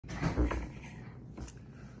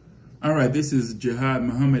All right, this is Jihad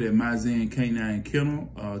Muhammad at My Zen K9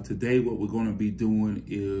 Kennel. Today, what we're going to be doing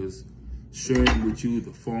is sharing with you the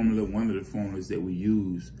formula, one of the formulas that we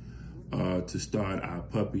use to start our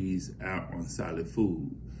puppies out on solid food.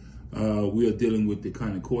 We are dealing with the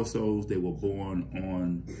Cane Corsos. They were born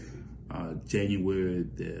on January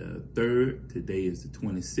the 3rd. Today is the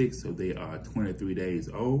 26th, so they are 23 days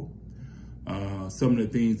old. Some of the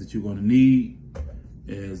things that you're going to need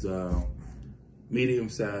is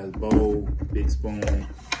medium-sized bowl, big spoon,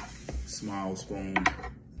 small spoon,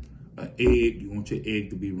 an egg. You want your egg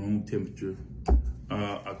to be room temperature.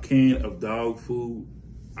 A can of dog food.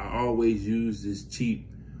 I always use this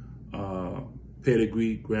cheap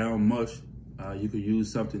pedigree ground mush. You could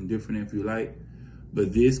use something different if you like.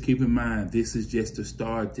 But this, keep in mind, this is just to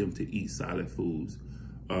start them to eat solid foods.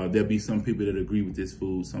 There'll be some people that agree with this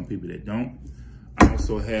food, some people that don't. I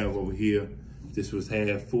also have over here, this was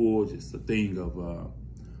half full, just a thing of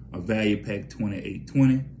a Value Pack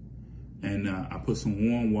 2820. And I put some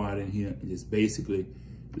warm water in here and just basically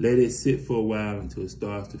let it sit for a while until it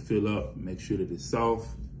starts to fill up. Make sure that it's soft.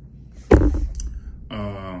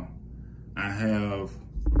 I have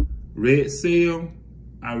red cell.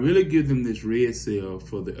 I really give them this red cell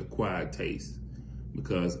for the acquired taste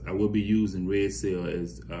because I will be using red cell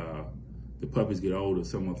as the puppies get older.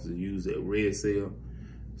 Some of us use that red cell.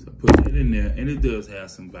 So I put that in there, and it does have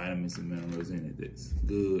some vitamins and minerals in it that's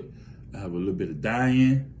good. I have a little bit of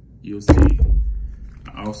Diane, you'll see.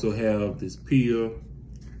 I also have this peel,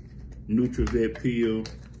 NutriVet peel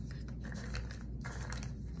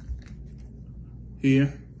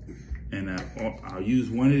here. And I'll use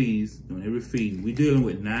one of these on every feeding. We're dealing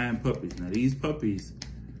with 9 puppies. Now these puppies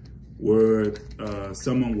were,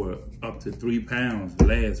 some of them were up to 3 pounds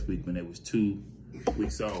last week when they was 2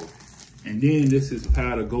 weeks old. And then this is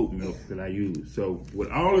powdered goat milk that I use. So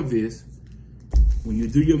with all of this, when you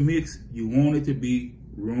do your mix, you want it to be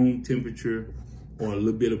room temperature or a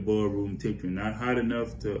little bit above room temperature. Not hot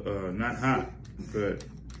enough to, not hot, but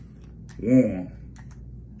warm.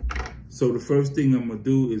 So the first thing I'm gonna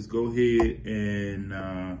do is go ahead and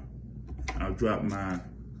I'll drop my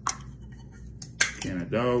can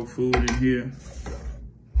of dog food in here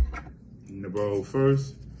in the bowl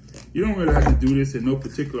first. You don't really have to do this in no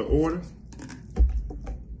particular order.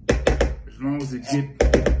 As long as it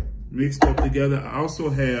gets mixed up together. I also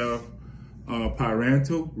have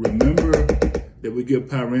Pyrantel. Remember that we get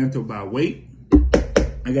Pyrantel by weight.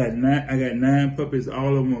 I got 9 puppies.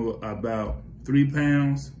 All of them are about 3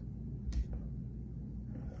 pounds.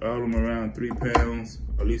 All of them around 3 pounds.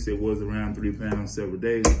 At least it was around 3 pounds several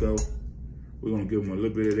days ago. We're gonna give them a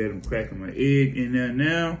little bit of that. I'm cracking my egg in there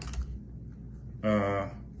now.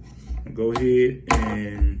 Go ahead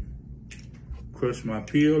and crush my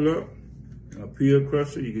peel up. A peel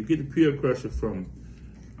crusher. You can get the peel crusher from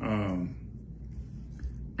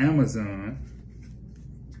Amazon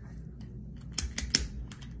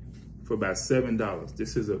for about $7.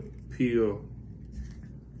 This is a peel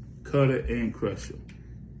cutter and crusher.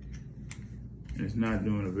 And it's not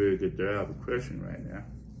doing a very good job of crushing right now.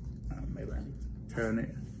 Maybe I need to turn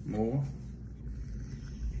it more.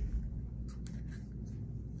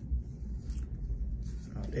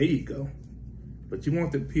 There you go. But you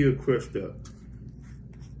want the peel crushed up.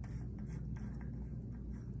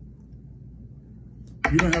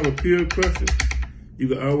 If you don't have a peel crusher, you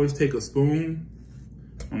can always take a spoon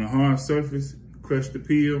on a hard surface, crush the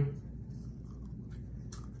peel.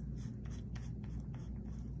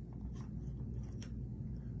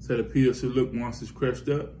 So the peel should look once it's crushed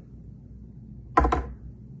up.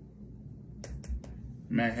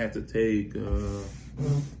 Might have to take,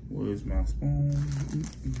 where's my spoon?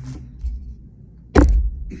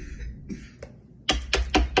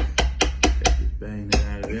 Bang that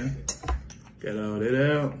out of there. Got all that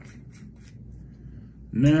out.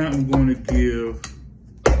 Now I'm going to give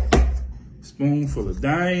a spoonful of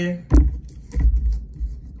Diane.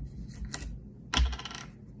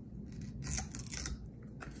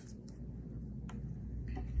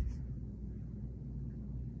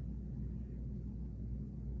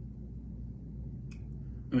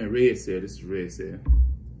 I mean red cell, this is red cell.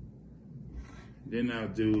 Then I'll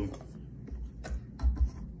do,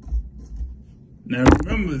 now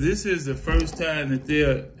remember this is the first time that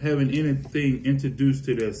they're having anything introduced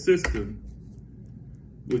to their system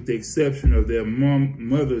with the exception of their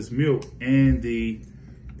mother's milk and the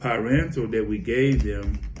Pyrantel that we gave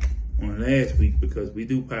them on last week because we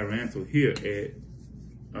do Pyrantel here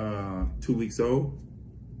at 2 weeks old.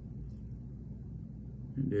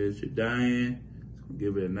 And there's your Diane.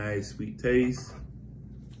 Give it a nice sweet taste.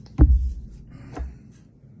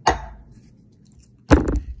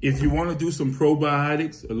 If you want to do some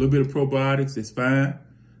probiotics, a little bit of probiotics, it's fine.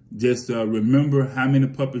 Just remember how many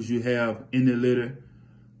puppies you have in the litter,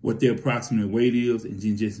 what their approximate weight is, and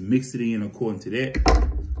then just mix it in according to that.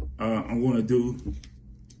 I'm going to do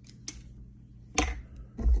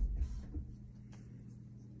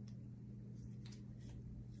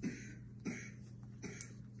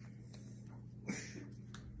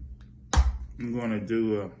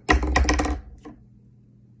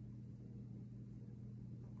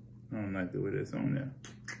I don't like the way that's on there.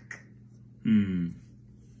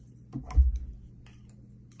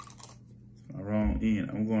 Wrong end.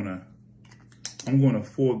 I'm gonna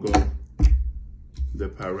forego the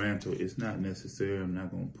parental. It's not necessary. I'm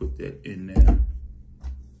not gonna put that in there.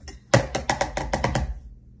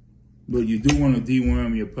 But you do want to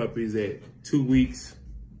deworm your puppies at 2 weeks,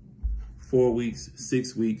 4 weeks,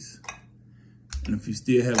 6 weeks. And if you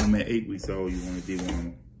still have them at 8 weeks old, you want to deworm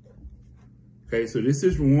them. Okay, so this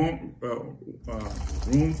is room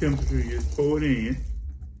temperature. You just pour it in.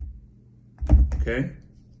 Okay.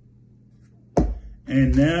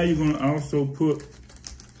 And now you're going to also put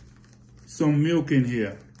some milk in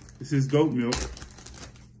here. This is goat milk.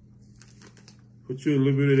 Put you a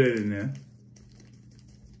little bit of that in there.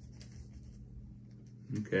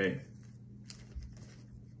 Okay.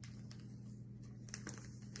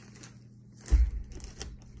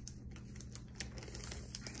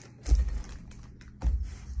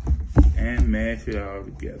 And mash it all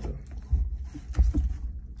together.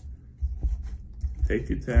 Take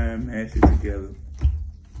your time, mash it together.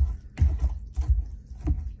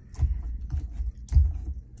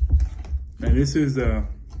 Now this is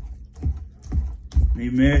me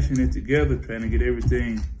mashing it together, trying to get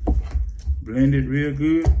everything blended real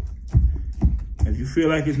good. If you feel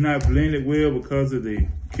like it's not blended well because of the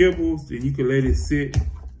kibbles, then you can let it sit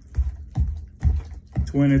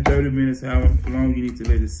 20, 30 minutes, however long you need to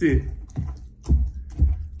let it sit.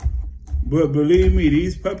 But believe me,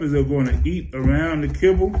 these puppies are going to eat around the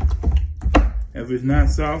kibble. If it's not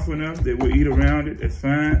soft enough, they will eat around it, that's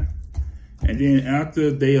fine. And then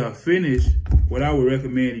after they are finished, what I would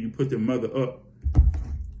recommend is you put the mother up.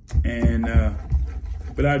 And,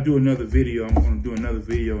 but I'll do another video. I'm gonna do another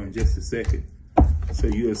video in just a second. So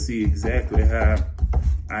you'll see exactly how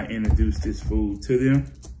I introduce this food to them.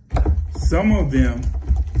 Some of them,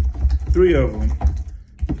 3 of them,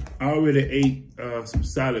 already ate some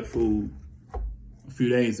solid food a few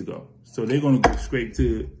days ago. So they're gonna go straight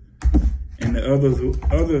to it. And the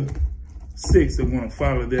other 6 are gonna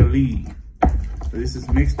follow their lead. So this is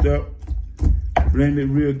mixed up, blended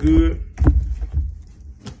real good.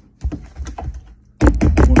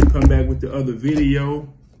 I'm gonna come back with the other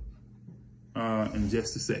video in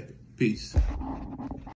just a second. Peace.